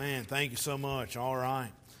Man, thank you so much. All right.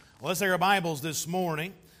 Well, let's take our Bibles this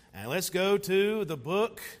morning and let's go to the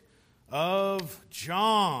book of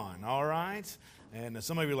John. All right. And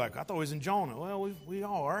some of you are like, I thought we was in Jonah. Well, we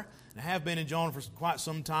are and have been in Jonah for quite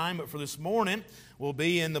some time. But for this morning, we'll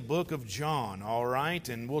be in the book of John. All right.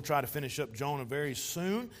 And we'll try to finish up Jonah very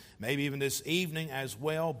soon, maybe even this evening as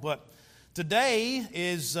well. But today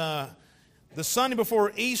is the Sunday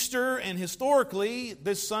before Easter, and historically,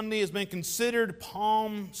 this Sunday has been considered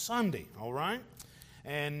Palm Sunday, all right?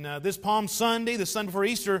 And this Palm Sunday, the Sunday before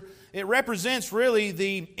Easter, it represents really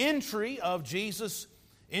the entry of Jesus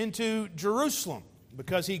into Jerusalem,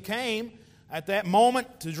 because he came at that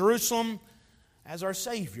moment to Jerusalem as our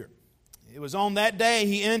Savior. It was on that day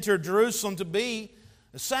he entered Jerusalem to be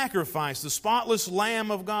a sacrifice, the spotless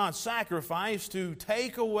Lamb of God, sacrificed to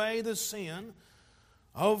take away the sin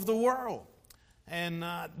of the world. And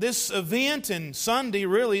this event and Sunday,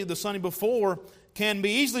 really, the Sunday before, can be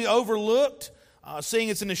easily overlooked, seeing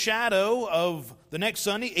it's in the shadow of the next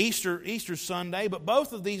Sunday, Easter Sunday. But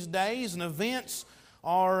both of these days and events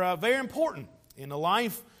are very important in the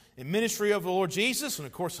life and ministry of the Lord Jesus, and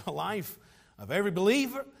of course, the life of every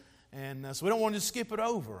believer. And so we don't want to just skip it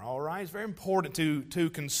over, all right? It's very important to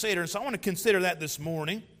consider. So I want to consider that this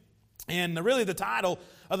morning. And really the title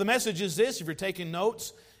of the message is this, if you're taking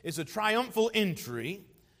notes, it's a triumphal entry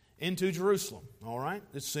into Jerusalem. All right?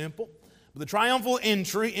 It's simple. But the triumphal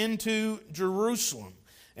entry into Jerusalem.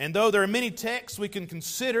 And though there are many texts we can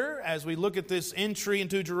consider as we look at this entry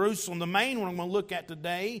into Jerusalem, the main one I'm going to look at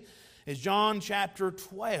today is John chapter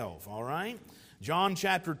 12. All right? John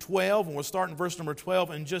chapter 12, and we'll start in verse number 12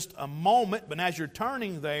 in just a moment. But as you're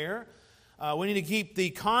turning there, we need to keep the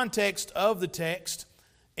context of the text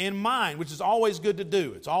in mind, which is always good to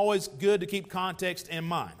do. It's always good to keep context in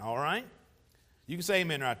mind, all right? You can say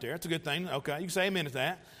amen right there. That's a good thing. Okay, you can say amen to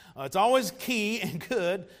that. It's always key and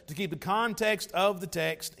good to keep the context of the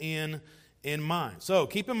text in mind. So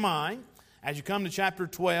keep in mind, as you come to chapter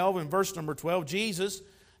 12 and verse number 12, Jesus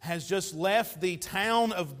has just left the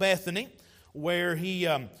town of Bethany where he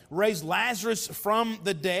raised Lazarus from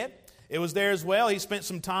the dead. It was there as well. He spent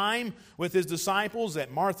some time with his disciples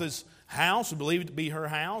at Martha's house, we believe it to be her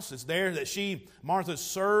house. It's there that Martha,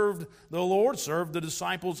 served the Lord, served the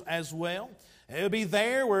disciples as well. It would be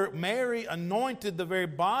there where Mary anointed the very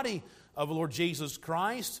body of the Lord Jesus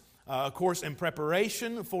Christ, of course, in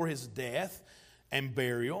preparation for his death and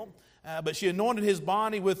burial. But she anointed his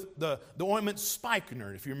body with the ointment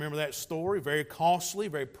spikenard, if you remember that story. Very costly,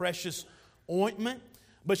 very precious ointment.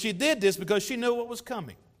 But she did this because she knew what was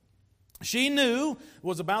coming. She knew what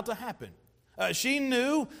was about to happen. She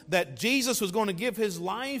knew that Jesus was going to give his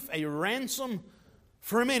life a ransom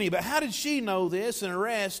for many. But how did she know this? And the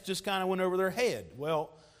rest just kind of went over their head.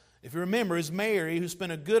 Well, if you remember, it's Mary who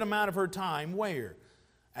spent a good amount of her time where?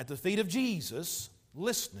 At the feet of Jesus,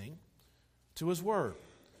 listening to his word.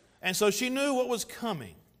 And so she knew what was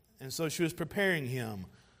coming. And so she was preparing him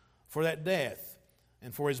for that death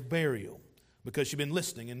and for his burial, because she'd been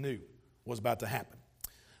listening and knew what was about to happen.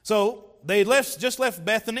 So they just left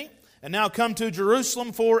Bethany and now come to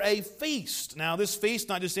Jerusalem for a feast. Now this feast,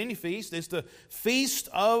 not just any feast, it's the feast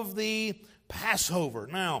of the Passover.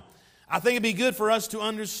 Now, I think it'd be good for us to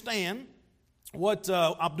understand what,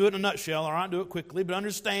 I'll do it in a nutshell, all right, do it quickly, but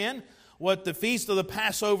understand what the feast of the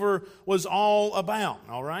Passover was all about,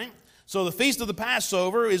 all right? So the feast of the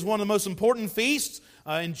Passover is one of the most important feasts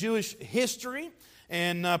in Jewish history,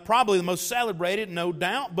 and probably the most celebrated, no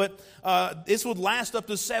doubt, but this would last up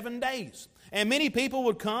to 7 days. And many people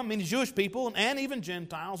would come, many Jewish people and even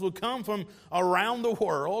Gentiles would come from around the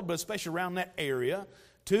world, but especially around that area,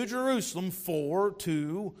 to Jerusalem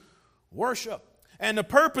to worship. And the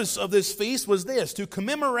purpose of this feast was this, to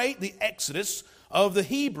commemorate the exodus of the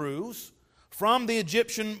Hebrews from the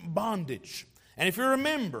Egyptian bondage. And if you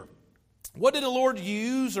remember, what did the Lord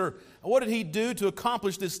use, or what did he do to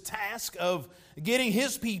accomplish this task of getting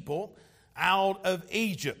his people out of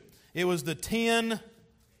Egypt? It was the 10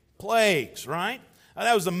 plagues, right?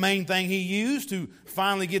 That was the main thing he used to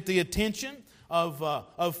finally get the attention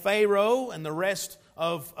of Pharaoh and the rest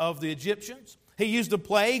of the Egyptians. He used the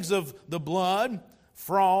plagues of the blood,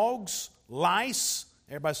 frogs, lice.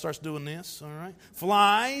 Everybody starts doing this, all right?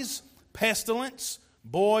 Flies, pestilence,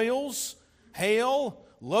 boils, hail,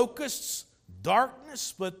 locusts,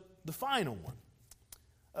 darkness, but the final one.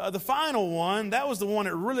 That was the one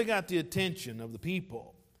that really got the attention of the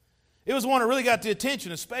people. It was the one that really got the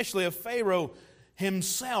attention, especially of Pharaoh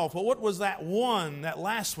himself. But what was that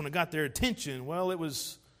last one that got their attention? Well, it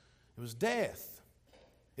was death.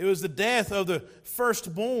 It was the death of the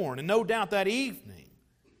firstborn. And no doubt that evening,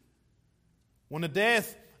 when the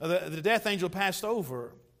death angel passed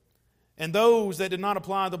over, And those that did not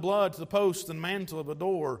apply the blood to the post and mantle of the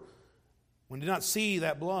door, when they did not see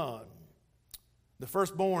that blood, the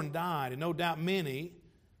firstborn died. And no doubt many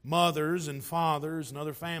mothers and fathers and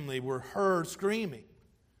other family were heard screaming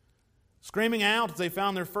out as they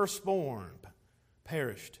found their firstborn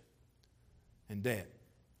perished and dead.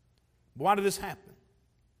 Why did this happen?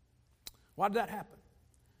 Why did that happen?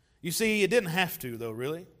 You see, it didn't have to, though,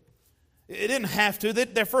 really. It didn't have to.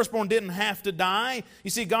 Their firstborn didn't have to die. You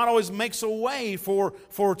see, God always makes a way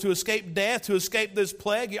to escape death, to escape this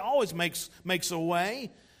plague. He always makes a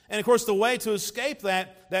way. And of course, the way to escape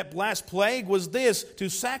that last plague was this: to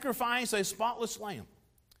sacrifice a spotless lamb.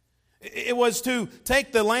 It was to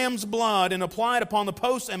take the lamb's blood and apply it upon the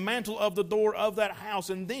post and mantle of the door of that house.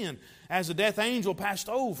 And then, as the death angel passed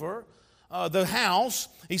over the house,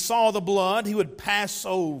 he saw the blood, he would pass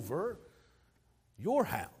over your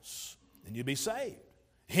house, and you'd be saved.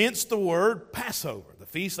 Hence the word Passover, the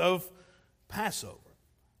feast of Passover.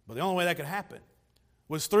 But the only way that could happen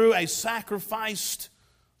was through a sacrificed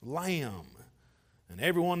lamb. And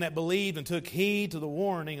everyone that believed and took heed to the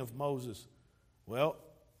warning of Moses, well,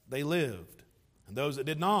 they lived. And those that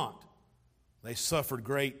did not, they suffered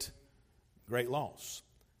great loss.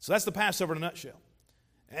 So that's the Passover in a nutshell.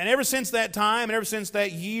 And ever since that time, and ever since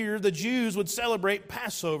that year, the Jews would celebrate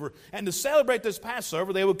Passover. And to celebrate this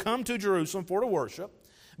Passover, they would come to Jerusalem for to worship.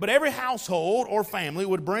 But every household or family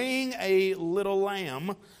would bring a little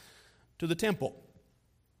lamb to the temple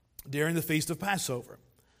during the Feast of Passover.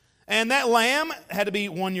 And that lamb had to be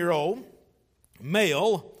 1 year old,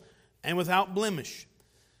 male, and without blemish.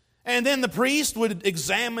 And then the priest would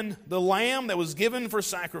examine the lamb that was given for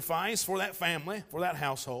sacrifice for that family, for that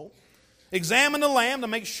household. Examine the lamb to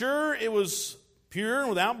make sure it was pure and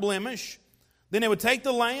without blemish. Then they would take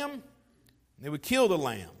the lamb, they would kill the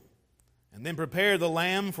lamb, and then prepare the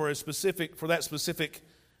lamb for that specific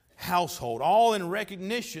household, all in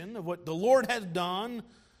recognition of what the Lord had done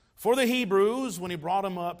for the Hebrews when He brought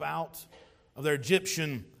them up out of their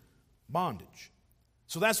Egyptian bondage.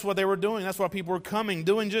 So that's what they were doing. That's why people were coming,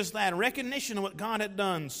 doing just that, in recognition of what God had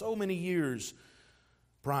done so many years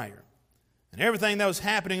prior. And everything that was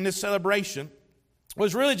happening in this celebration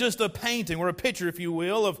was really just a painting or a picture, if you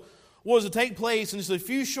will, of what was to take place in just a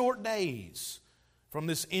few short days from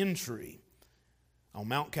this entry on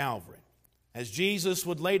Mount Calvary, as Jesus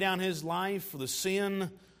would lay down His life for the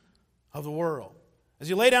sin of the world. As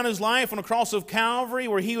He laid down His life on the cross of Calvary,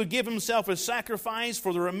 where He would give Himself as sacrifice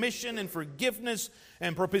for the remission and forgiveness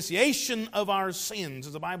and propitiation of our sins,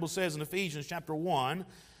 as the Bible says in Ephesians chapter 1,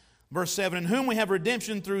 verse 7, in whom we have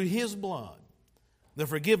redemption through His blood, the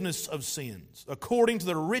forgiveness of sins, according to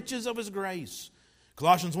the riches of His grace.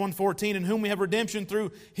 Colossians 1:14, in whom we have redemption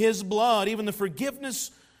through His blood, even the forgiveness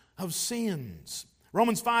of sins.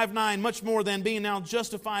 Romans 5:9, much more than being now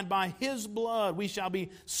justified by His blood, we shall be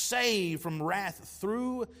saved from wrath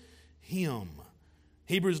through Him.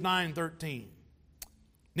 Hebrews 9:13,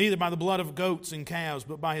 neither by the blood of goats and calves,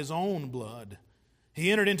 but by His own blood. He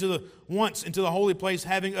entered once into the holy place,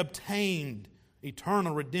 having obtained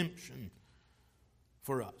eternal redemption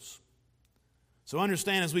for us. So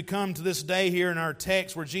understand, as we come to this day here in our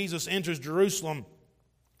text where Jesus enters Jerusalem,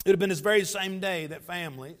 it would have been this very same day that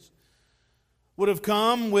families would have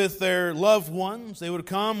come with their loved ones. They would have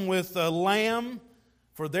come with a lamb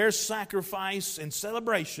for their sacrifice and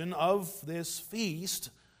celebration of this feast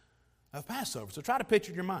of Passover. So try to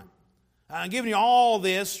picture in your mind. I'm giving you all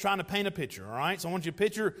this, trying to paint a picture, all right? So I want you to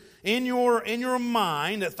picture in your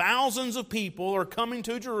mind that thousands of people are coming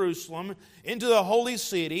to Jerusalem, into the holy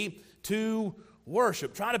city, to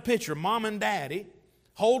worship. Try to picture mom and daddy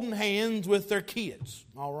holding hands with their kids,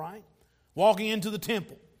 all right? Walking into the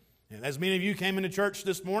temple. And as many of you came into church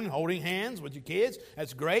this morning holding hands with your kids,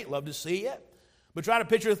 that's great, love to see it. But try to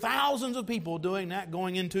picture thousands of people doing that,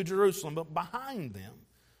 going into Jerusalem, but behind them,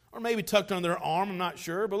 or maybe tucked under their arm, I'm not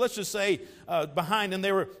sure, but let's just say behind them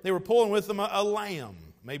they were pulling with them a lamb,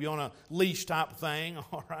 maybe on a leash type thing,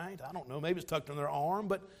 all right? I don't know, maybe it's tucked under their arm,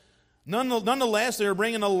 but nonetheless, they were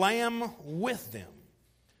bringing a lamb with them.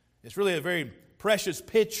 It's really a very precious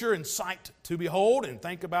picture and sight to behold and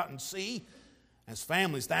think about and see as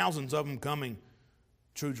families, thousands of them coming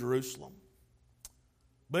to Jerusalem.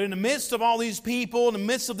 But in the midst of all these people, in the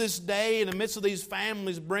midst of this day, in the midst of these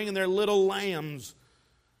families bringing their little lambs,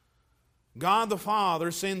 God the Father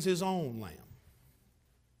sends His own lamb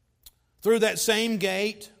through that same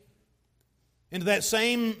gate into that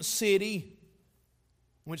same city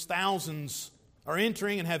in which thousands are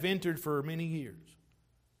entering and have entered for many years.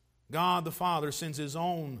 God the Father sends His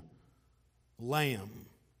own lamb.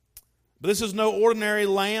 But this is no ordinary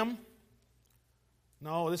lamb.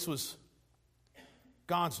 No, this was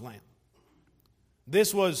God's lamb.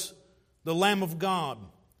 This was the Lamb of God.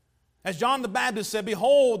 As John the Baptist said,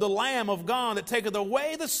 "Behold, the Lamb of God that taketh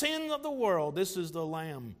away the sin of the world." This is the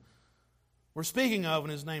Lamb we're speaking of,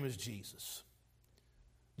 and His name is Jesus.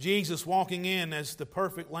 Jesus walking in as the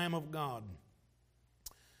perfect Lamb of God.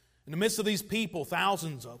 In the midst of these people,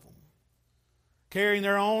 thousands of them, carrying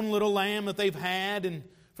their own little lamb that they've had and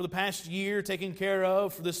for the past year taken care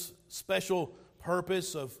of for this special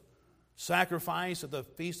purpose of sacrifice at the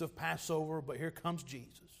Feast of Passover. But here comes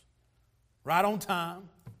Jesus, right on time,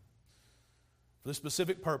 for this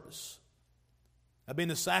specific purpose of being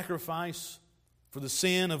the sacrifice for the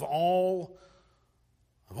sin of all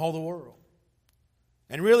the world.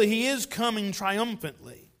 And really, He is coming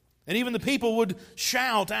triumphantly. And even the people would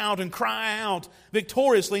shout out and cry out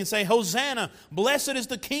victoriously and say, "Hosanna, blessed is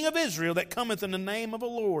the King of Israel that cometh in the name of the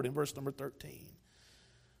Lord," in verse number 13.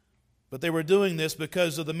 But they were doing this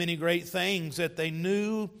because of the many great things that they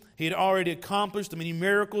knew He had already accomplished, the many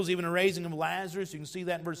miracles, even the raising of Lazarus. You can see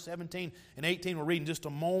that in verse 17 and 18. We'll read in just a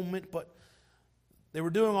moment. But they were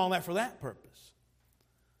doing all that for that purpose.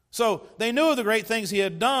 So they knew of the great things He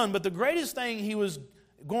had done, but the greatest thing He was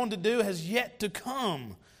going to do has yet to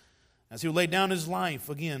come, as He would lay down His life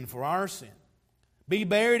again for our sin, be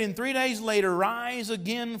buried, and 3 days later rise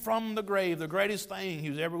again from the grave. The greatest thing He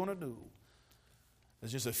was ever going to do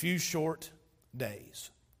is just a few short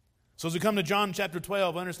days. So as we come to John chapter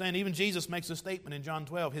 12, understand even Jesus makes a statement in John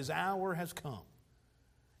 12. His hour has come.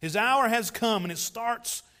 His hour has come, and it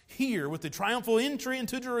starts here with the triumphal entry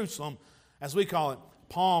into Jerusalem, as we call it,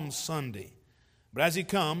 Palm Sunday. But as He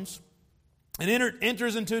comes and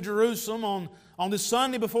enters into Jerusalem on this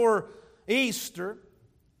Sunday before Easter,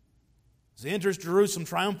 as He enters Jerusalem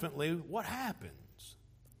triumphantly, what happens?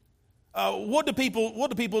 What do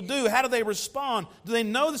people do? How do they respond? Do they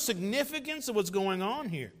know the significance of what's going on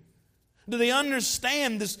here? Do they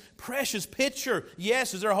understand this precious picture?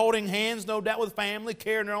 Yes, as they're holding hands, no doubt, with family,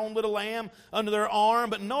 carrying their own little lamb under their arm,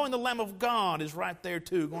 but knowing the Lamb of God is right there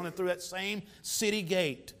too, going through that same city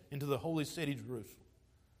gate into the holy city, Jerusalem.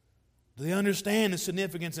 Do they understand the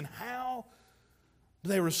significance, and how do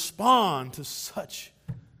they respond to such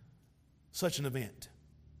an event?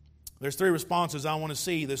 There's three responses I want to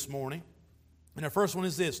see this morning. And the first one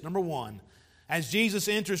is this. Number one, as Jesus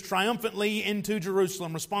enters triumphantly into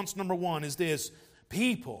Jerusalem, response number one is this: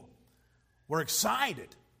 people were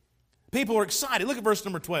excited. People were excited. Look at verse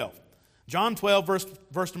number 12. John 12,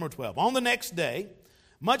 verse number 12. On the next day,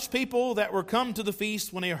 much people that were come to the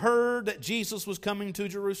feast, when they heard that Jesus was coming to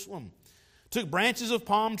Jerusalem, took branches of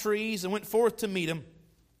palm trees and went forth to meet Him,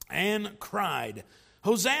 and cried,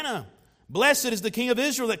 "Hosanna! Blessed is the King of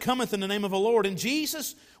Israel that cometh in the name of the Lord." And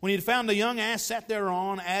Jesus, when He had found a young ass, sat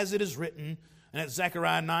thereon, as it is written. And that's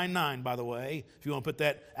Zechariah 9:9, by the way, if you want to put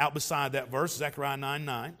that out beside that verse, Zechariah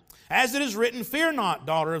 9:9. As it is written, "Fear not,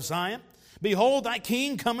 daughter of Zion. Behold, thy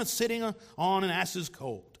king cometh sitting on an ass's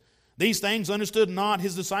colt." These things understood not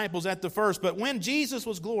His disciples at the first, but when Jesus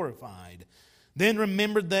was glorified, then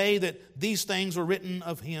remembered they that these things were written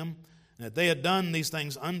of Him, and that they had done these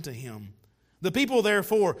things unto Him. The people,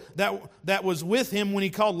 therefore, that was with Him when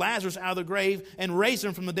He called Lazarus out of the grave and raised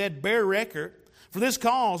him from the dead bear record. For this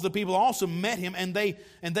cause the people also met Him,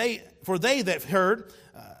 for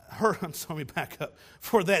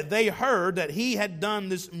that they heard that He had done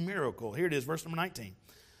this miracle. Here it is, verse number 19.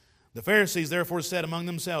 The Pharisees therefore said among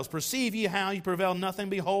themselves, "Perceive ye how ye prevail nothing?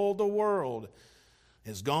 Behold, the world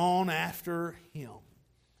is gone after Him."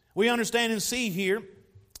 We understand and see here,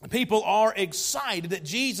 people are excited that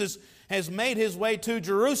Jesus has made His way to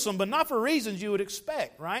Jerusalem, but not for reasons you would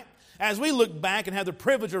expect, right? As we look back and have the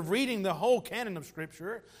privilege of reading the whole canon of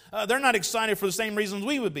Scripture, they're not excited for the same reasons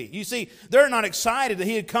we would be. You see, they're not excited that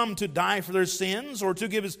He had come to die for their sins or to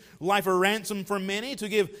give His life a ransom for many, to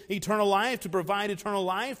give eternal life, to provide eternal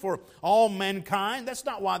life for all mankind. That's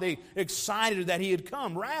not why they excited that He had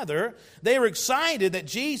come. Rather, they were excited that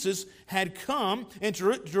Jesus had come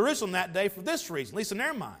into Jerusalem that day for this reason, at least in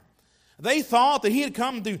their mind. They thought that He had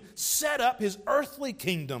come to set up His earthly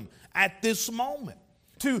kingdom at this moment,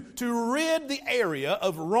 to rid the area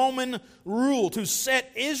of Roman rule, to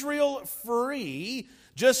set Israel free,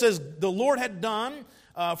 just as the Lord had done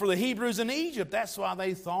for the Hebrews in Egypt. That's why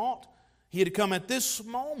they thought He had come at this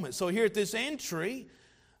moment. So here at this entry,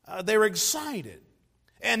 they were excited.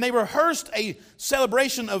 And they rehearsed a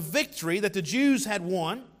celebration of victory that the Jews had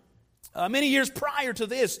won many years prior to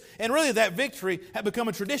this. And really that victory had become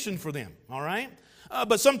a tradition for them, all right?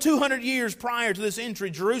 But some 200 years prior to this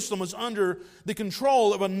entry, Jerusalem was under the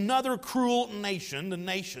control of another cruel nation, the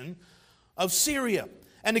nation of Syria.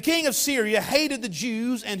 And the king of Syria hated the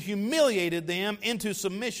Jews and humiliated them into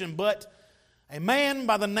submission. But a man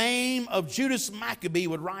by the name of Judas Maccabee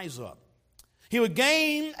would rise up. He would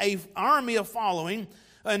gain an army of following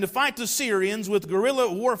and to fight the Syrians with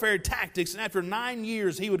guerrilla warfare tactics. And after 9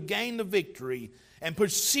 years, he would gain the victory and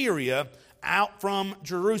push Syria out from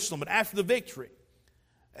Jerusalem. But after the victory,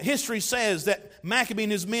 history says that Maccabee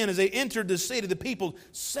and his men, as they entered the city, the people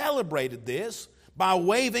celebrated this by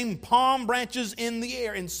waving palm branches in the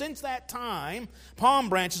air. And since that time, palm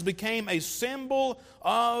branches became a symbol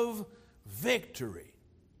of victory.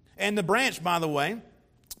 And the branch, by the way,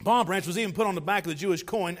 palm branch was even put on the back of the Jewish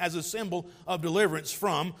coin as a symbol of deliverance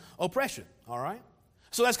from oppression. All right?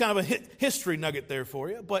 So that's kind of a history nugget there for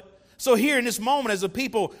you. But so here in this moment, as the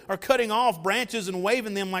people are cutting off branches and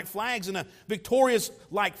waving them like flags in a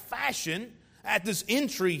victorious-like fashion at this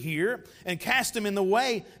entry here and cast them in the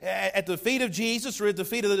way at the feet of Jesus or at the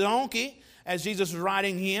feet of the donkey as Jesus was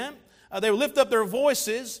riding him, they would lift up their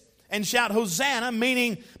voices and shout, Hosanna,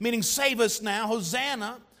 meaning save us now.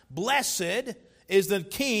 Hosanna, blessed is the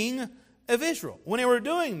King of Israel. When they were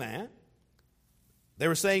doing that, they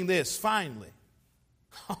were saying this, finally.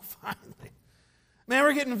 Oh, finally. Man,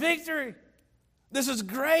 we're getting victory. This is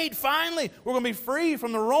great. Finally, we're going to be free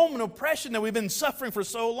from the Roman oppression that we've been suffering for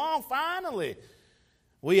so long. Finally,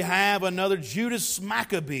 we have another Judas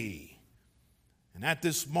Maccabee. And at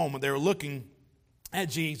this moment, they were looking at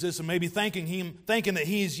Jesus and maybe thinking that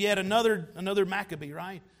he's yet another Maccabee,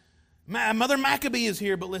 right? Mother Maccabee is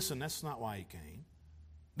here, but listen, that's not why he came.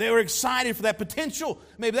 They were excited for that potential.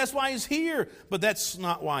 Maybe that's why he's here, but that's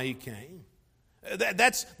not why he came.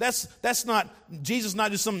 That's not, Jesus is not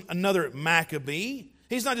just another Maccabee.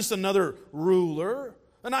 He's not just another ruler,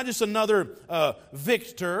 not just another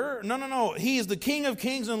victor. No. He is the King of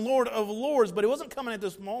kings and Lord of lords, but he wasn't coming at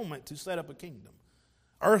this moment to set up a kingdom,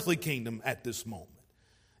 earthly kingdom at this moment.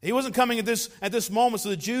 He wasn't coming at this moment so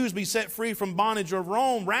the Jews be set free from bondage of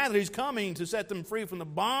Rome. Rather, he's coming to set them free from the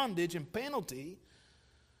bondage and penalty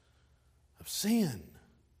of sin.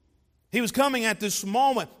 He was coming at this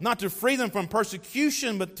moment not to free them from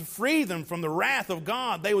persecution, but to free them from the wrath of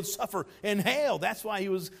God. They would suffer in hell. That's why he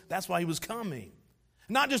was coming.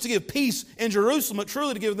 Not just to give peace in Jerusalem, but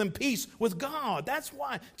truly to give them peace with God. That's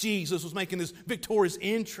why Jesus was making this victorious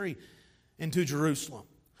entry into Jerusalem.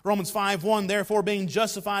 Romans 5:1, therefore being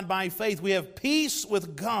justified by faith, we have peace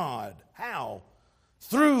with God. How?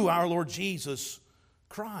 Through our Lord Jesus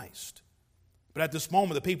Christ. But at this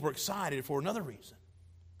moment, the people were excited for another reason.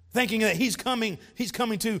 Thinking that he's coming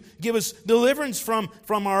to give us deliverance from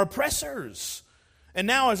our oppressors. And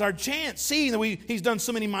now is our chance, seeing that he's done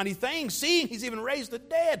so many mighty things, seeing he's even raised the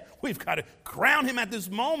dead. We've got to crown him at this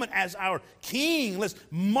moment as our king. Let's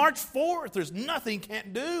march forth. There's nothing he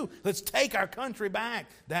can't do. Let's take our country back.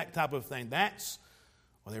 That type of thing. That's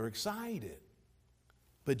why they were excited.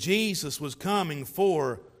 But Jesus was coming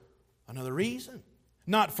for another reason.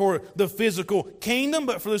 Not for the physical kingdom,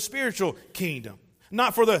 but for the spiritual kingdom.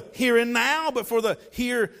 Not for the here and now, but for the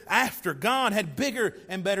hereafter. God had bigger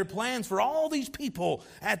and better plans for all these people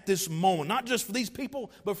at this moment. Not just for these people,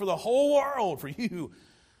 but for the whole world, for you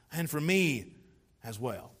and for me as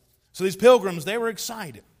well. So these pilgrims, they were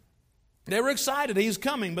excited. They were excited he's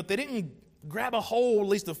coming, but they didn't grab a hold, at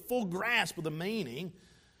least a full grasp of the meaning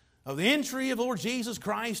of the entry of the Lord Jesus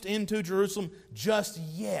Christ into Jerusalem just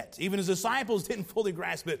yet. Even his disciples didn't fully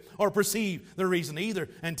grasp it or perceive the reason either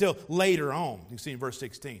until later on. You see in verse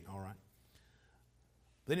 16, all right.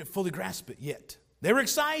 They didn't fully grasp it yet. They were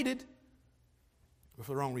excited, but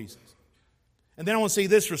for the wrong reasons. And then I want to see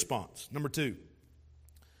this response. Number 2.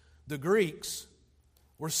 The Greeks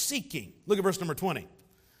were seeking. Look at verse number 20.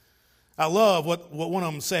 I love what one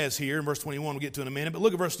of them says here in verse 21. We'll get to in a minute. But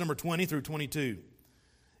look at verse number 20 through 22.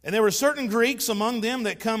 And there were certain Greeks among them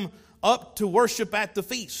that come up to worship at the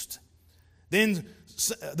feast. Then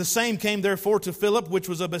the same came therefore to Philip, which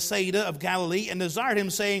was of Bethsaida of Galilee, and desired him,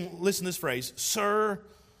 saying, listen to this phrase, Sir,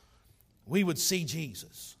 we would see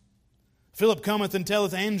Jesus. Philip cometh and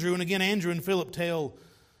telleth Andrew, and again Andrew and Philip tell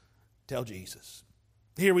Jesus.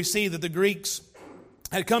 Here we see that the Greeks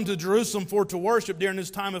had come to Jerusalem to worship during this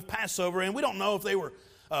time of Passover, and we don't know if they were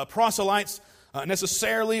proselytes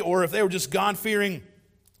necessarily, or if they were just God-fearing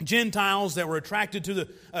Gentiles that were attracted to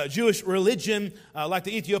the Jewish religion, like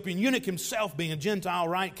the Ethiopian eunuch himself, being a Gentile,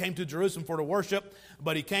 right, came to Jerusalem to worship,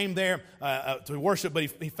 but he came there to worship, but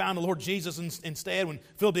he found the Lord Jesus instead when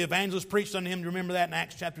Philip the evangelist preached unto him. You remember that in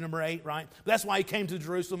Acts chapter number 8, right? But that's why he came to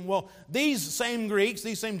Jerusalem. Well, these same Greeks,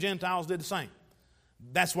 these same Gentiles did the same.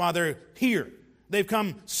 That's why they're here. They've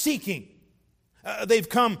come seeking. They've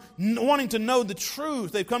come wanting to know the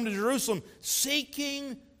truth. They've come to Jerusalem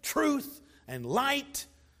seeking truth and light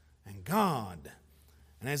and God.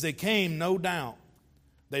 And as they came, no doubt,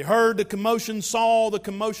 They heard the commotion, saw the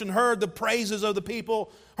commotion, heard the praises of the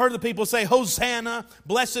people, heard the people say, Hosanna,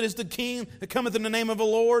 blessed is the King that cometh in the name of the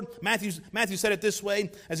Lord. Matthew said it this way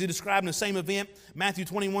as he described in the same event. Matthew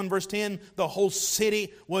 21 verse 10, the whole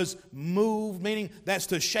city was moved, meaning that's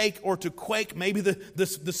to shake or to quake. Maybe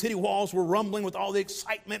the city walls were rumbling with all the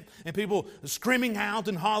excitement and people screaming out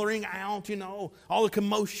and hollering out, all the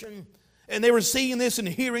commotion. And they were seeing this and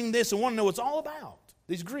hearing this and want to know what it's all about,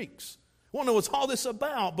 these Greeks. Want to know what's all this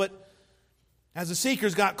about, but as the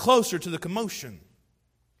seekers got closer to the commotion,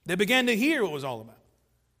 they began to hear what it was all about.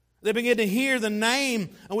 They began to hear the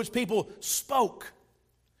name on which people spoke.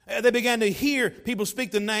 They began to hear people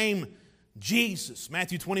speak the name Jesus.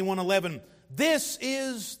 Matthew 21:11. This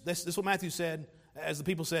is what Matthew said, as the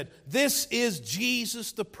people said, this is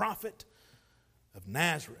Jesus the prophet of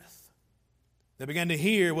Nazareth. They began to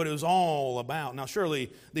hear what it was all about. Now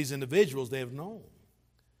surely these individuals, they have known.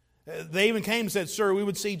 They even came and said, sir, we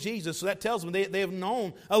would see Jesus. So that tells them they have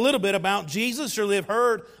known a little bit about Jesus. Surely they've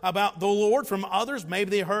heard about the Lord from others.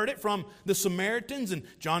 Maybe they heard it from the Samaritans in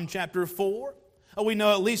John chapter 4. We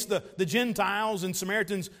know at least the Gentiles and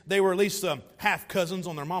Samaritans, they were at least half cousins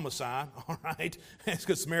on their mama's side. All right. It's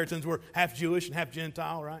because Samaritans were half Jewish and half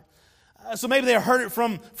Gentile, right? So maybe they heard it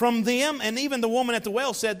from them. And even the woman at the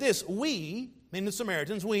well said this, we, meaning the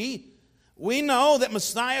Samaritans, we know that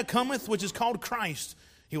Messiah cometh, which is called Christ.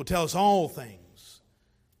 He will tell us all things.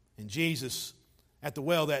 And Jesus at the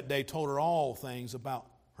well that day told her all things about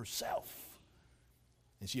herself.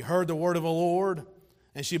 And she heard the word of the Lord,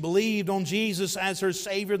 and she believed on Jesus as her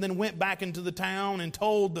Savior, then went back into the town and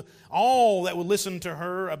told all that would listen to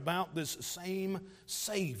her about this same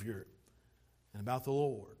Savior and about the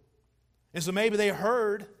Lord. And so maybe they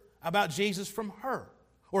heard about Jesus from her,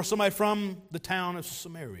 or somebody from the town of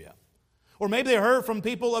Samaria. Or maybe they heard from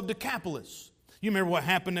people of Decapolis. You remember what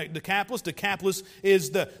happened at Decapolis? Decapolis is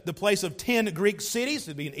the place of 10 Greek cities.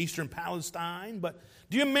 It'd be in eastern Palestine. But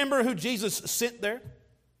do you remember who Jesus sent there?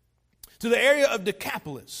 To the area of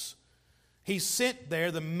Decapolis. He sent there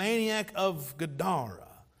the maniac of Gadara.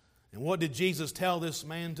 And what did Jesus tell this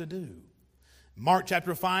man to do? Mark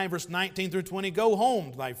chapter 5, verse 19 through 20, go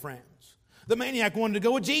home to thy friends. The maniac wanted to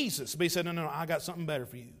go with Jesus, but he said, no, I got something better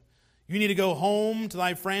for you. You need to go home to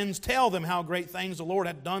thy friends, tell them how great things the Lord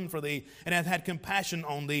had done for thee, and hath had compassion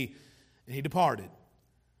on thee. And he departed,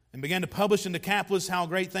 and began to publish in Decapolis how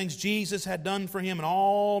great things Jesus had done for him, and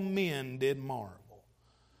all men did marvel.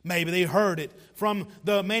 Maybe they heard it from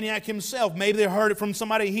the maniac himself. Maybe they heard it from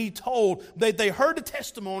somebody he told. They heard the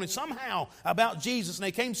testimony somehow about Jesus, and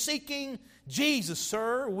they came seeking Jesus.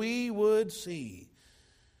 Sir, we would see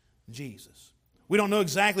Jesus. We don't know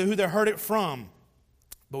exactly who they heard it from,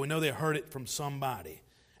 but we know they heard it from somebody.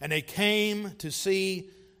 And they came to see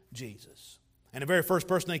Jesus. And the very first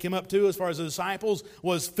person they came up to as far as the disciples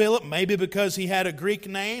was Philip, maybe because he had a Greek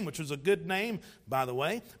name, which was a good name, by the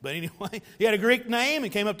way. But anyway, he had a Greek name. He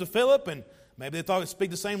came up to Philip, and maybe they thought he'd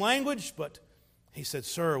speak the same language. But he said,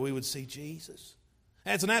 sir, we would see Jesus.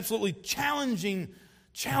 And it's an absolutely challenging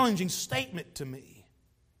statement to me.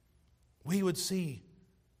 We would see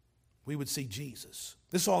Jesus.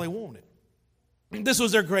 This is all they wanted. This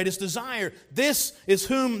was their greatest desire. This is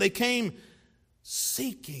whom they came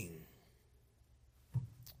seeking.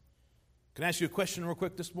 Can I ask you a question real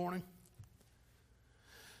quick this morning?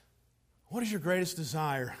 What is your greatest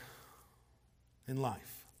desire in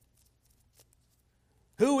life?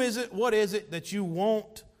 Who is it, what is it that you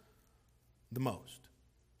want the most?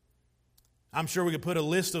 I'm sure we could put a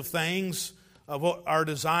list of things of what our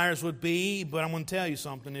desires would be, but I'm going to tell you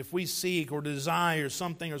something. If we seek or desire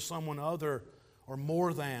something or someone other or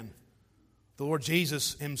more than the Lord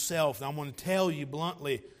Jesus Himself, I'm going to tell you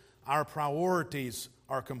bluntly, our priorities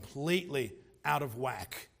are completely out of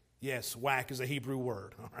whack. Yes, whack is a Hebrew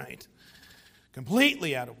word, all right?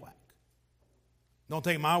 Completely out of whack. Don't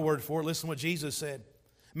take my word for it. Listen to what Jesus said.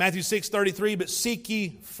 Matthew 6:33, but seek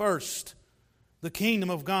ye first the kingdom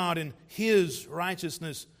of God and His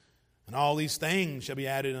righteousness, and all these things shall be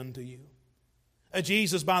added unto you.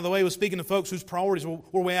 Jesus, by the way, was speaking to folks whose priorities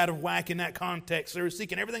were way out of whack in that context. They were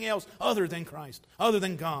seeking everything else other than Christ, other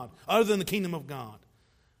than God, other than the kingdom of God.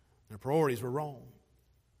 Their priorities were wrong.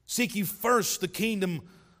 Seek ye first the kingdom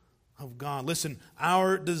of God. Listen,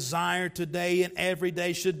 our desire today and every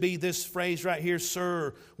day should be this phrase right here,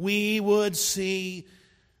 sir, we would see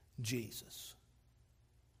Jesus.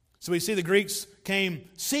 So we see the Greeks came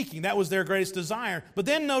seeking. That was their greatest desire. But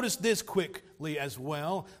then notice this quickly as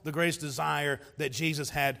well, the greatest desire that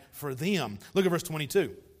Jesus had for them. Look at verse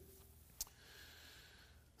 22.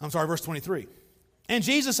 Verse 23. And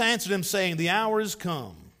Jesus answered them, saying, the hour is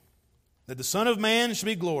come that the Son of Man should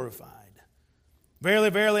be glorified.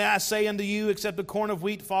 Verily, verily, I say unto you, except a corn of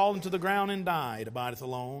wheat fall into the ground and die, it abideth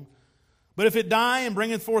alone. But if it die and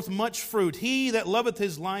bringeth forth much fruit, he that loveth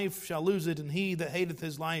his life shall lose it, and he that hateth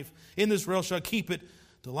his life in this world shall keep it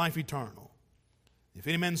to life eternal. If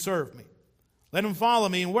any man serve me, let him follow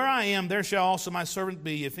me, and where I am, there shall also my servant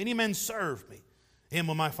be. If any man serve me, him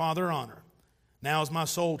will my Father honor. Now is my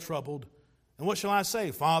soul troubled, and what shall I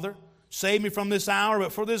say? Father, save me from this hour,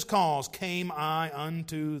 but for this cause came I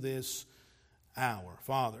unto this hour.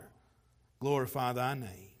 Father, glorify thy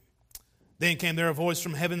name. Then came there a voice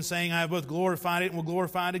from heaven saying, I have both glorified it and will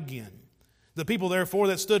glorify it again. The people therefore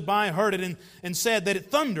that stood by heard it and said that it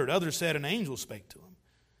thundered. Others said an angel spake to him.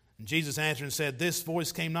 And Jesus answered and said, This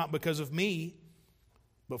voice came not because of me,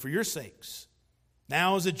 but for your sakes.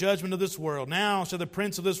 Now is the judgment of this world. Now shall the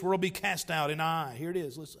prince of this world be cast out. And I, here it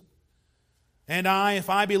is, listen. And I, if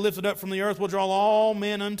I be lifted up from the earth, will draw all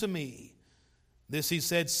men unto me. This he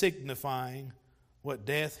said, signifying what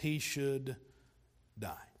death he should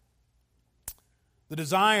die. The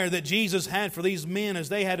desire that Jesus had for these men as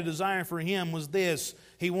they had a desire for him was this.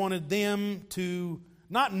 He wanted them to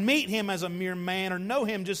not meet him as a mere man or know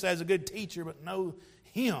him just as a good teacher, but know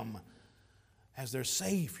him as their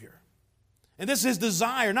Savior. And this is his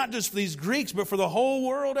desire, not just for these Greeks, but for the whole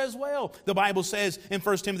world as well. The Bible says in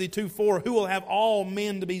 1 Timothy 2:4, who will have all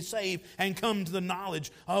men to be saved and come to the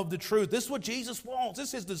knowledge of the truth. This is what Jesus wants. This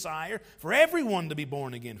is his desire for everyone to be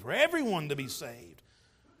born again, for everyone to be saved,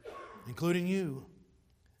 including you.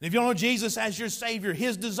 And if you don't know Jesus as your Savior,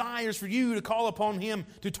 his desire is for you to call upon him,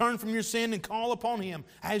 to turn from your sin and call upon him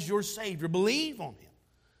as your Savior. Believe on him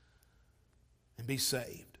and be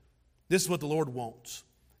saved. This is what the Lord wants.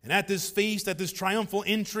 And at this feast, at this triumphal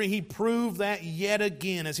entry, he proved that yet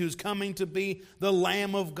again as he was coming to be the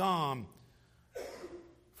Lamb of God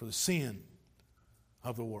for the sin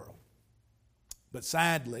of the world. But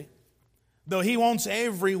sadly, though he wants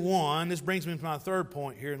everyone, this brings me to my third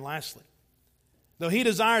point here and lastly. Though he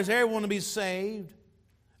desires everyone to be saved,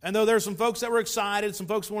 and though there are some folks that were excited, some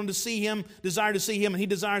folks wanted to see him, desired to see him, and he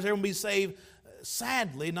desires everyone to be saved,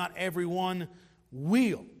 sadly, not everyone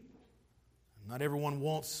will. Not everyone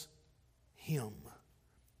wants him.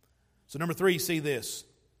 So number 3, see this.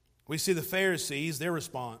 We see the Pharisees, their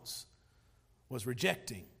response was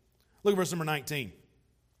rejecting. Look at verse number 19.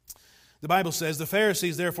 The Bible says, the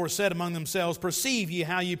Pharisees therefore said among themselves, perceive ye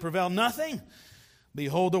how ye prevail nothing?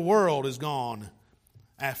 Behold, the world is gone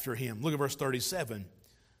after him. Look at verse 37.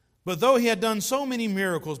 But though he had done so many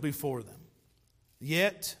miracles before them,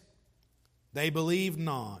 yet they believed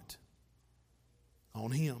not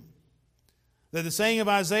on him. That the saying of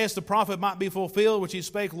Isaiah the prophet might be fulfilled, which he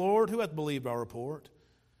spake, Lord, who hath believed our report?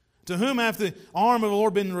 To whom hath the arm of the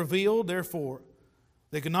Lord been revealed? Therefore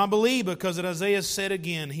they could not believe, because that Isaiah said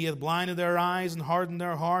again, he hath blinded their eyes and hardened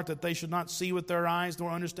their heart, that they should not see with their eyes,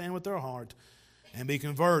 nor understand with their heart, and be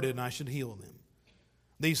converted, and I should heal them.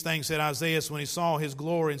 These things said Isaiah when he saw his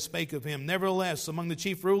glory and spake of him. Nevertheless, among the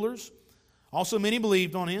chief rulers, also many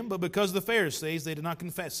believed on him, but because of the Pharisees, they did not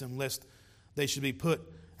confess him, lest they should be put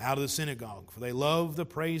out of the synagogue. For they love the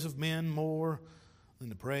praise of men more than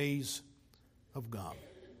the praise of God.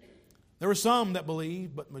 There were some that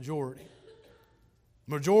believed, but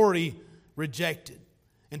majority rejected.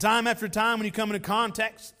 And time after time, when you come into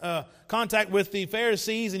contact with the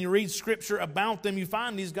Pharisees and you read Scripture about them, you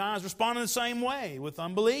find these guys responding the same way, with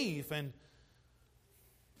unbelief and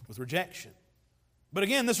with rejection. But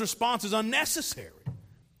again, this response is unnecessary.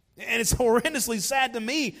 And it's horrendously sad to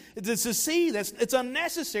me to see that it's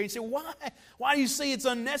unnecessary. You say, why? Why do you say it's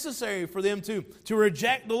unnecessary for them to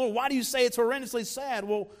reject the Lord? Why do you say it's horrendously sad?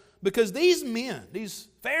 Well, because these men, these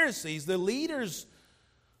Pharisees, the leaders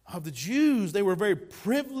of the Jews, they were very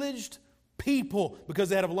privileged people because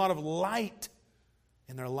they had a lot of light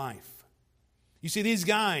in their life. You see, these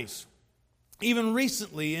guys, even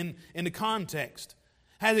recently in the context,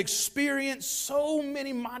 has experienced so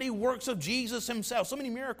many mighty works of Jesus himself, so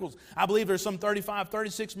many miracles. I believe there's some 35,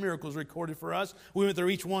 36 miracles recorded for us. We went through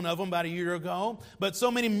each one of them about a year ago. But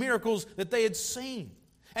so many miracles that they had seen.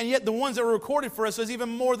 And yet the ones that were recorded for us is even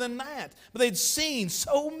more than that. But they'd seen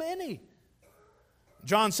so many.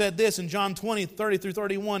 John said this in John 20, 30 through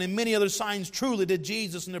 31, and many other signs truly did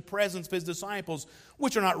Jesus in the presence of his disciples,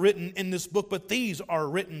 which are not written in this book, but these are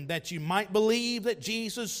written that you might believe that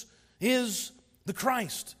Jesus is the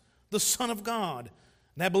Christ, the Son of God,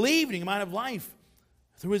 and that believing you might have life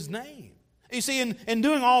through his name. You see, in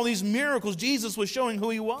doing all these miracles, Jesus was showing who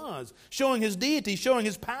He was, showing His deity, showing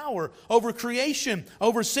His power over creation,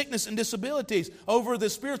 over sickness and disabilities, over the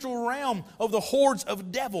spiritual realm, over the hordes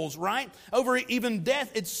of devils, right? Over even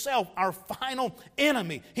death itself, our final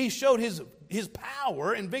enemy. He showed His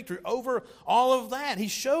power and victory over all of that. He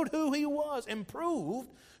showed who He was and proved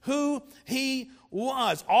who He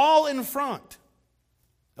was, all in front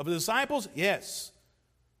of the disciples, yes,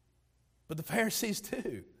 but the Pharisees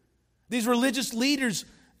too. These religious leaders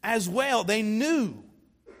as well, they knew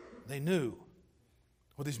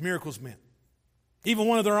what these miracles meant. Even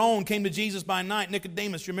one of their own came to Jesus by night,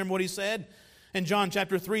 Nicodemus. You remember what he said? In John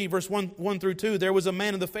chapter 3, verse 1 through 2, there was a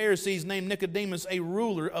man of the Pharisees named Nicodemus, a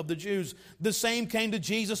ruler of the Jews. The same came to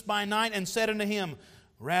Jesus by night and said unto him,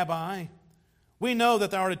 Rabbi, we know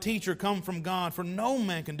that thou art a teacher come from God, for no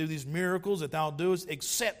man can do these miracles that thou doest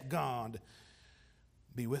except God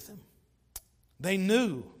be with him. They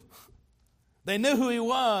knew who He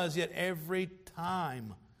was, yet every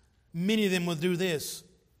time many of them would do this.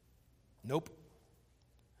 Nope.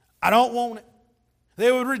 I don't want it.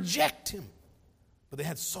 They would reject Him. But they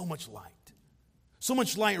had so much light. So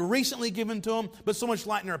much light recently given to them, but so much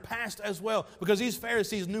light in their past as well. Because these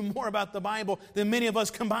Pharisees knew more about the Bible than many of us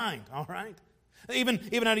combined, all right? Even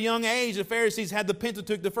at a young age, the Pharisees had the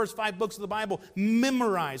Pentateuch, the first 5 books of the Bible,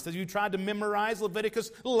 memorized. Have you tried to memorize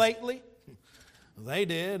Leviticus lately? They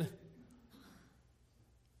did.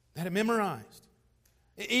 They had it memorized.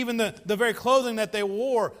 Even the very clothing that they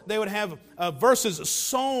wore, they would have verses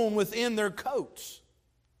sewn within their coats.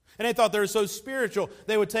 And they thought they were so spiritual,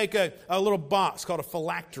 they would take a little box called a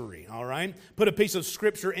phylactery, all right? Put a piece of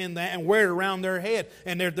Scripture in that and wear it around their head.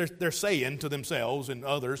 And they're saying to themselves and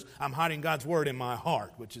others, I'm hiding God's Word in my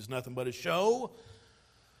heart, which is nothing but a show.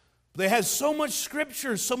 They had so much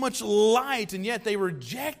Scripture, so much light, and yet they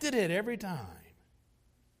rejected it every time.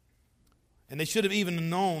 And they should have even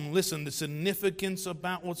known, listen, the significance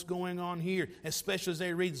about what's going on here, especially as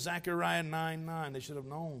they read Zechariah 9:9. They should have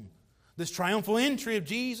known this triumphal entry of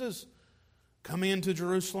Jesus coming into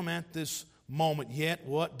Jerusalem at this moment. Yet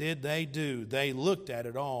what did they do? They looked at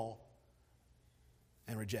it all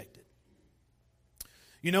and rejected.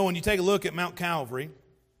 You know, when you take a look at Mount Calvary,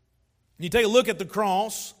 you take a look at the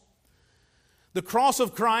cross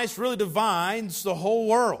of Christ really divides the whole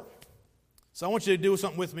world. So I want you to do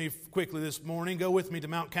something with me quickly this morning. Go with me to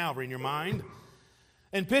Mount Calvary in your mind.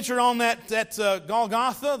 And picture on that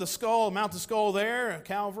Golgotha, the skull, Mount the Skull there,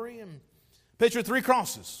 Calvary, and picture 3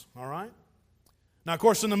 crosses, all right? Now, of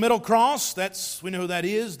course, in the middle cross, we know who that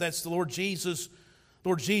is. That's the Lord Jesus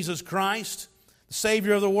Christ, the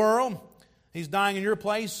Savior of the world. He's dying in your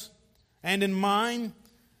place and in mine,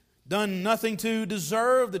 done nothing to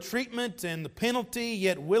deserve the treatment and the penalty,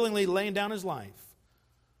 yet willingly laying down His life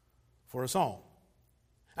for us all.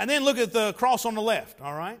 And then look at the cross on the left,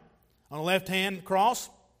 all right? On the left-hand cross,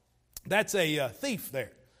 that's a thief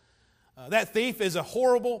there. That thief is a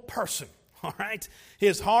horrible person, all right?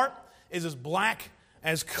 His heart is as black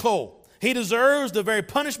as coal. He deserves the very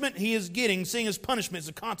punishment he is getting, seeing his punishment as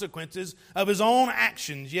the consequences of his own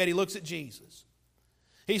actions, yet he looks at Jesus.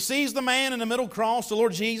 He sees the man in the middle cross, the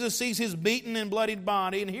Lord Jesus, sees his beaten and bloodied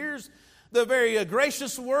body, and hears the very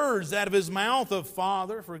gracious words out of his mouth of,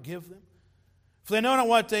 Father, forgive them, for they know not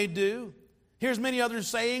what they do. Here's many other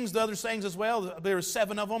sayings, the other sayings as well. There are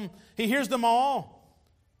 7 of them. He hears them all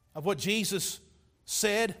of what Jesus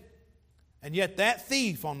said, and yet that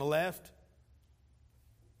thief on the left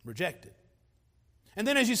rejected. And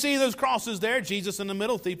then as you see those crosses there, Jesus in the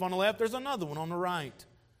middle, thief on the left, there's another one on the right.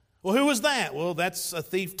 Well, who was that? Well, that's a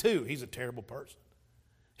thief too. He's a terrible person.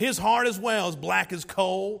 His heart as well is black as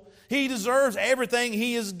coal. He deserves everything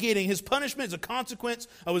he is getting. His punishment is a consequence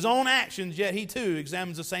of his own actions, yet he too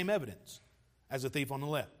examines the same evidence as the thief on the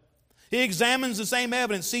left. He examines the same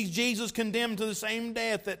evidence, sees Jesus condemned to the same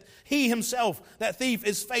death that he himself, that thief,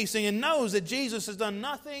 is facing, and knows that Jesus has done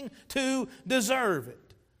nothing to deserve it.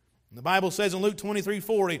 And the Bible says in Luke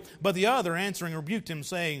 23:40, but the other answering rebuked him,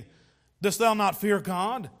 saying, dost thou not fear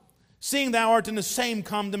God, seeing thou art in the same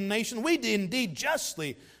condemnation? We did indeed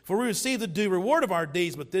justly, for we receive the due reward of our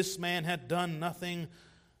deeds, but this man hath done nothing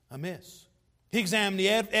amiss. He examined the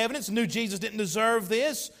evidence and knew Jesus didn't deserve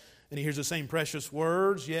this, and he hears the same precious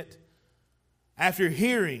words, yet after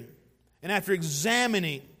hearing and after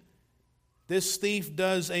examining, this thief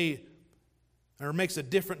makes a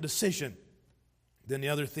different decision than the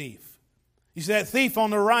other thief. You see, that thief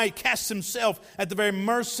on the right casts himself at the very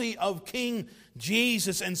mercy of King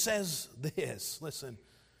Jesus and says this, listen,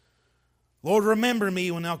 Lord, remember me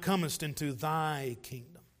when thou comest into thy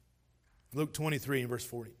kingdom. Luke 23 and verse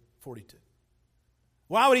 42.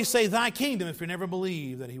 Why would he say thy kingdom if he never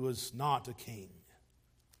believed that he was not a king?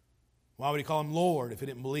 Why would he call him Lord if he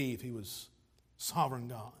didn't believe he was sovereign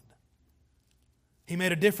God? He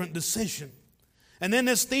made a different decision. And then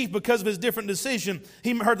this thief, because of his different decision,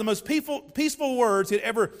 he heard the most peaceful words he had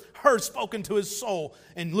ever heard spoken to his soul.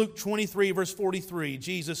 In Luke 23, verse 43,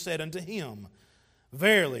 Jesus said unto him,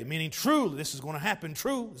 verily, meaning truly, this is going to happen,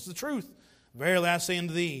 true, this is the truth. Verily I say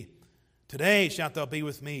unto thee, today shalt thou be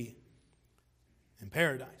with me in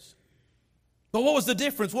paradise. But what was the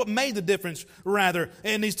difference? What made the difference, rather,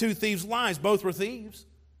 in these two thieves' lives? Both were thieves.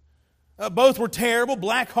 Both were terrible,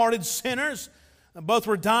 black-hearted sinners. Both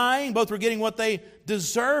were dying. Both were getting what they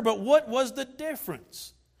deserved. But what was the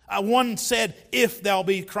difference? One said, if thou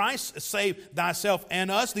be Christ, save thyself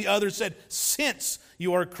and us. The other said, since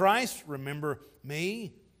you are Christ, remember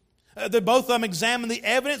me. Both of them examined the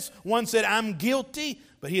evidence. One said, I'm guilty,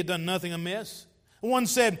 but he had done nothing amiss. One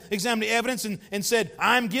said, examined the evidence and said,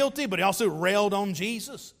 I'm guilty, but he also railed on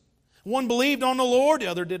Jesus. One believed on the Lord, the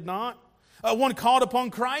other did not. One called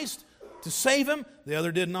upon Christ to save him, the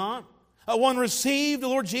other did not. One received the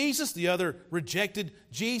Lord Jesus, the other rejected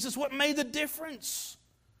Jesus. What made the difference?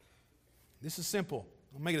 This is simple.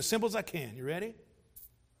 I'll make it as simple as I can. You ready?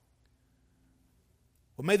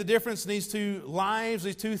 What made the difference in these two lives,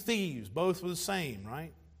 these two thieves? Both were the same,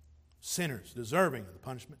 right? Sinners, deserving of the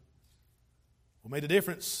punishment. What made the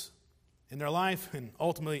difference in their life and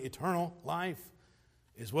ultimately eternal life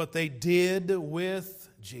is what they did with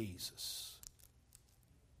Jesus.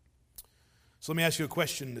 So let me ask you a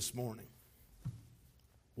question this morning.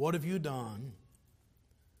 What have you done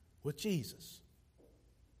with Jesus?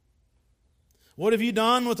 What have you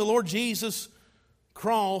done with the Lord Jesus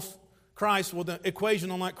Christ, with the equation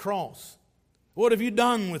on that cross? What have you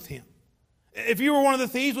done with Him? If you were one of the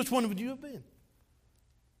thieves, which one would you have been?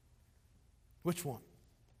 Which one?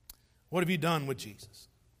 What have you done with Jesus?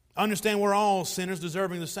 Understand we're all sinners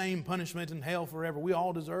deserving the same punishment in hell forever. We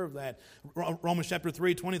all deserve that. Romans chapter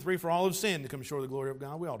 3:23, for all have sinned to come short of the glory of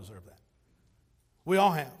God. We all deserve that. We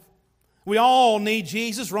all have. We all need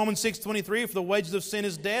Jesus. Romans 6:23, for the wages of sin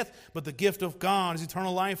is death, but the gift of God is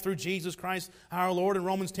eternal life through Jesus Christ our Lord. And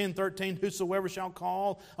Romans 10:13, whosoever shall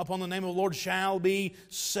call upon the name of the Lord shall be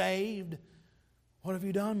saved. What have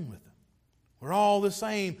you done with them? We're all the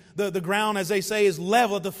same. The ground, as they say, is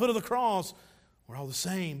level at the foot of the cross. We're all the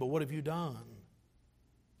same, but what have you done?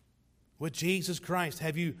 With Jesus Christ,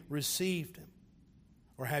 have you received Him?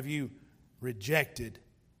 Or have you rejected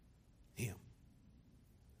Him?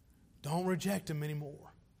 Don't reject Him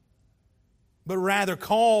anymore, but rather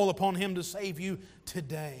call upon Him to save you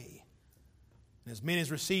today. And as many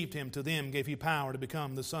as received Him, to them gave He power to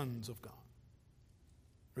become the sons of God.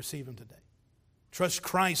 Receive Him today. Trust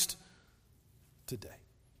Christ today.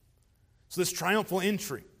 So this triumphal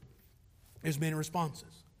entry, there's many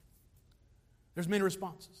responses. There's many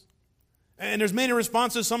responses. And there's many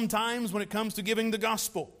responses sometimes when it comes to giving the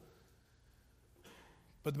gospel.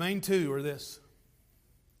 But the main two are this: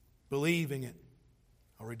 believing it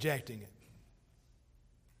or rejecting it.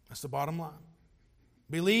 That's the bottom line.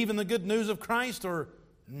 Believe in the good news of Christ, or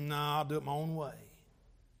no, I'll do it my own way.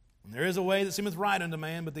 And there is a way that seemeth right unto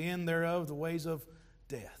man, but the end thereof the ways of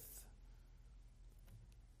death.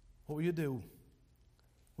 What will you do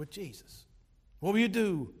with Jesus? What will you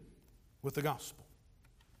do with the gospel?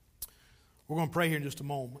 We're going to pray here in just a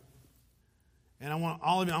moment. And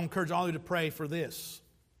I encourage all of you to pray for this.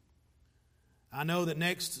 I know that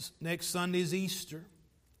next Sunday is Easter.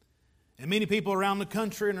 And many people around the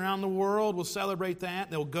country and around the world will celebrate that.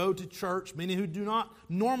 They'll go to church. Many who do not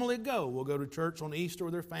normally go will go to church on Easter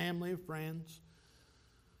with their family or friends.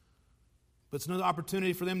 But it's another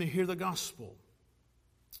opportunity for them to hear the gospel.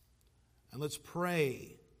 And let's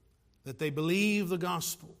pray that they believe the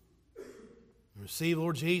gospel and receive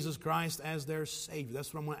Lord Jesus Christ as their Savior.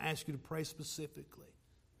 That's what I'm going to ask you to pray specifically.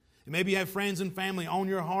 And maybe you have friends and family on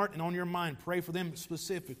your heart and on your mind. Pray for them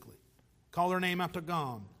specifically. Call their name out to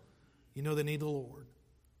God. You know they need the Lord.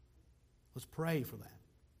 Let's pray for that.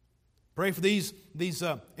 Pray for these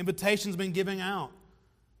invitations been giving out,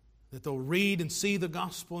 that they'll read and see the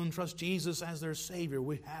gospel and trust Jesus as their Savior.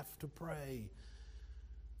 We have to pray.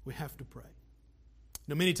 We have to pray.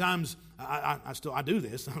 Now, many times, I do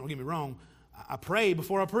this, don't get me wrong. I pray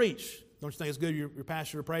before I preach. Don't you think it's good your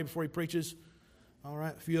pastor to pray before he preaches? All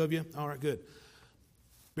right, a few of you. All right, good.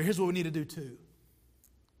 But here's what we need to do too.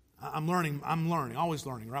 I'm learning, always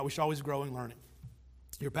learning, right? We should always grow and learning.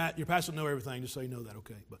 Your pastor will know everything, just so you know that,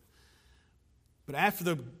 okay? But after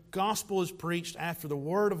the gospel is preached, after the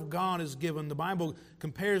word of God is given, the Bible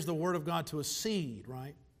compares the word of God to a seed,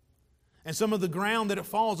 right? And some of the ground that it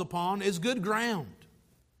falls upon is good ground.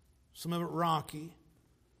 Some of it rocky.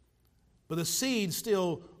 But the seed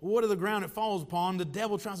still, what of the ground it falls upon, the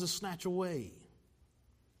devil tries to snatch away.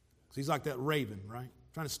 Because he's like that raven, right?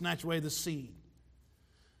 Trying to snatch away the seed.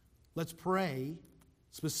 Let's pray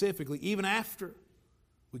specifically, even after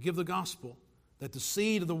we give the gospel, that the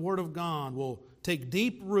seed of the Word of God will take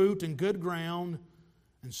deep root in good ground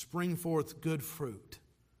and spring forth good fruit.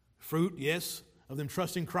 Fruit, yes, of them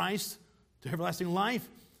trusting Christ to everlasting life,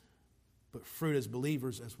 but fruit as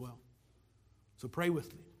believers as well. So pray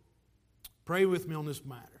with me. Pray with me on this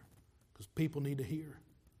matter, because people need to hear.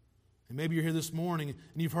 And maybe you're here this morning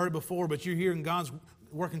and you've heard it before, but you're here and God's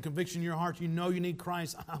working conviction in your heart. You know you need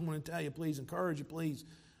Christ. I'm going to tell you, please, encourage you, please,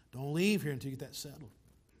 don't leave here until you get that settled.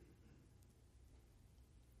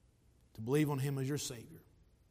 To believe on Him as your Savior.